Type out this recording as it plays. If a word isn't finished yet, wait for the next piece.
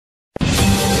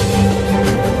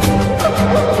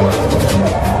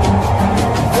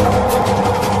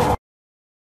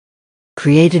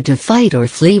created to fight or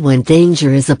flee when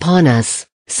danger is upon us,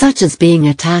 such as being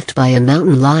attacked by a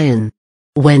mountain lion.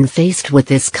 When faced with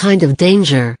this kind of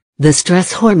danger, the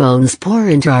stress hormones pour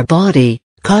into our body,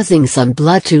 causing some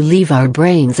blood to leave our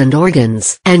brains and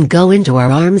organs and go into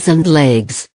our arms and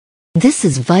legs. This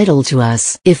is vital to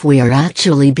us if we are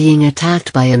actually being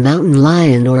attacked by a mountain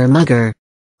lion or a mugger.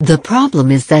 The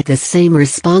problem is that the same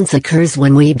response occurs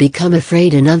when we become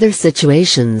afraid in other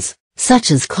situations, such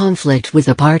as conflict with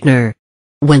a partner.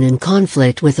 When in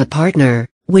conflict with a partner,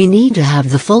 we need to have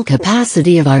the full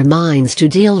capacity of our minds to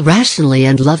deal rationally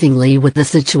and lovingly with the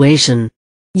situation.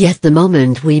 Yet the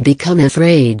moment we become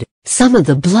afraid, some of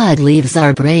the blood leaves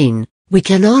our brain, we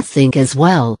cannot think as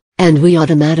well, and we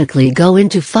automatically go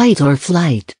into fight or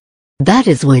flight. That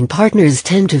is when partners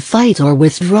tend to fight or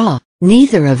withdraw,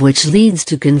 neither of which leads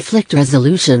to conflict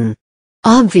resolution.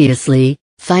 Obviously,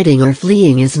 fighting or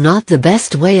fleeing is not the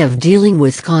best way of dealing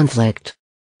with conflict.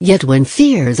 Yet when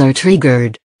fears are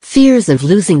triggered, fears of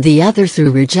losing the other through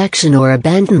rejection or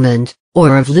abandonment,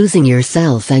 or of losing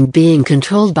yourself and being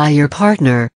controlled by your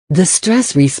partner, the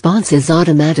stress response is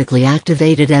automatically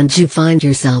activated and you find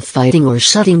yourself fighting or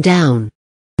shutting down.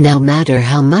 No matter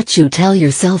how much you tell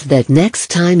yourself that next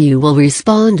time you will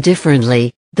respond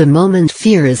differently, the moment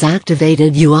fear is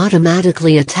activated you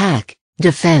automatically attack,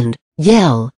 defend,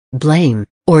 yell, blame,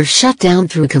 or shut down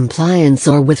through compliance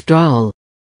or withdrawal.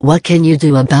 What can you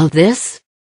do about this?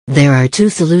 There are two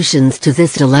solutions to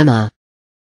this dilemma.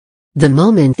 The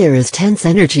moment there is tense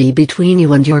energy between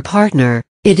you and your partner,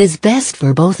 it is best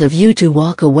for both of you to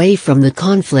walk away from the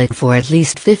conflict for at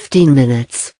least 15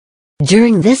 minutes.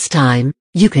 During this time,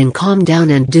 you can calm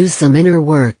down and do some inner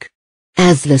work.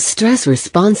 As the stress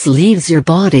response leaves your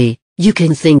body, you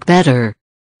can think better.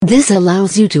 This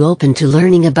allows you to open to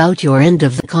learning about your end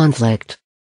of the conflict.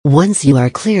 Once you are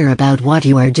clear about what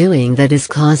you are doing that is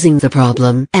causing the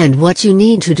problem and what you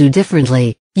need to do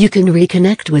differently, you can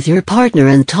reconnect with your partner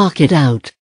and talk it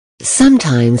out.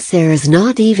 Sometimes there is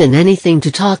not even anything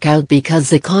to talk out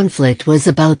because the conflict was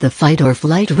about the fight or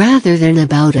flight rather than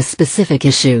about a specific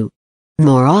issue.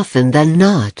 More often than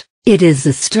not, it is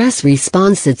the stress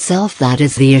response itself that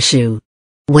is the issue.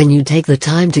 When you take the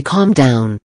time to calm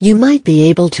down, you might be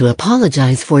able to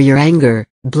apologize for your anger,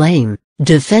 blame,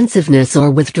 defensiveness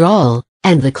or withdrawal,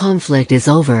 and the conflict is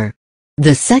over.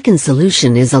 The second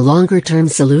solution is a longer-term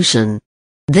solution.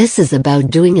 This is about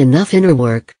doing enough inner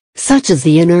work, such as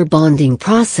the inner bonding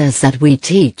process that we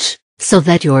teach, so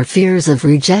that your fears of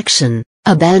rejection,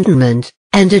 abandonment,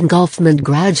 and engulfment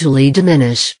gradually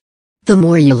diminish. The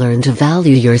more you learn to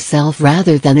value yourself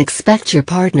rather than expect your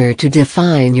partner to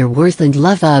define your worth and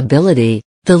lovability,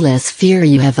 the less fear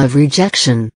you have of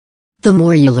rejection. The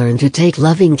more you learn to take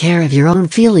loving care of your own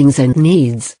feelings and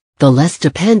needs, the less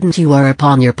dependent you are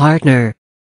upon your partner.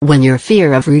 When your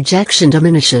fear of rejection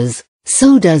diminishes,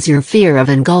 so does your fear of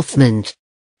engulfment.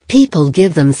 People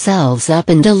give themselves up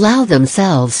and allow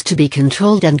themselves to be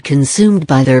controlled and consumed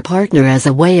by their partner as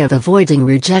a way of avoiding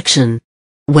rejection.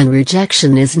 When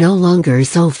rejection is no longer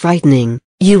so frightening,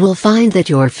 you will find that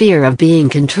your fear of being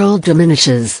controlled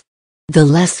diminishes. The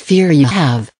less fear you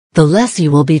have, the less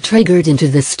you will be triggered into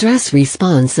the stress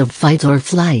response of fight or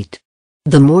flight.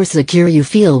 The more secure you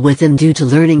feel within due to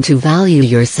learning to value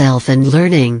yourself and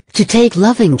learning to take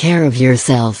loving care of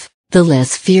yourself, the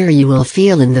less fear you will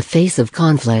feel in the face of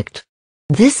conflict.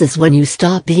 This is when you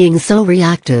stop being so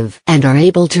reactive and are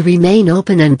able to remain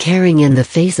open and caring in the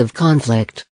face of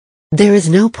conflict. There is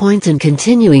no point in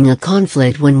continuing a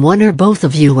conflict when one or both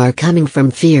of you are coming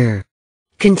from fear.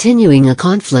 Continuing a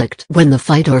conflict when the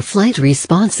fight or flight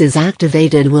response is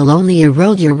activated will only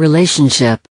erode your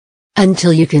relationship.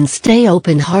 Until you can stay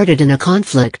open-hearted in a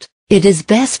conflict, it is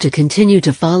best to continue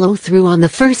to follow through on the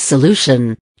first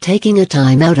solution, taking a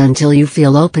time out until you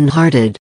feel open-hearted.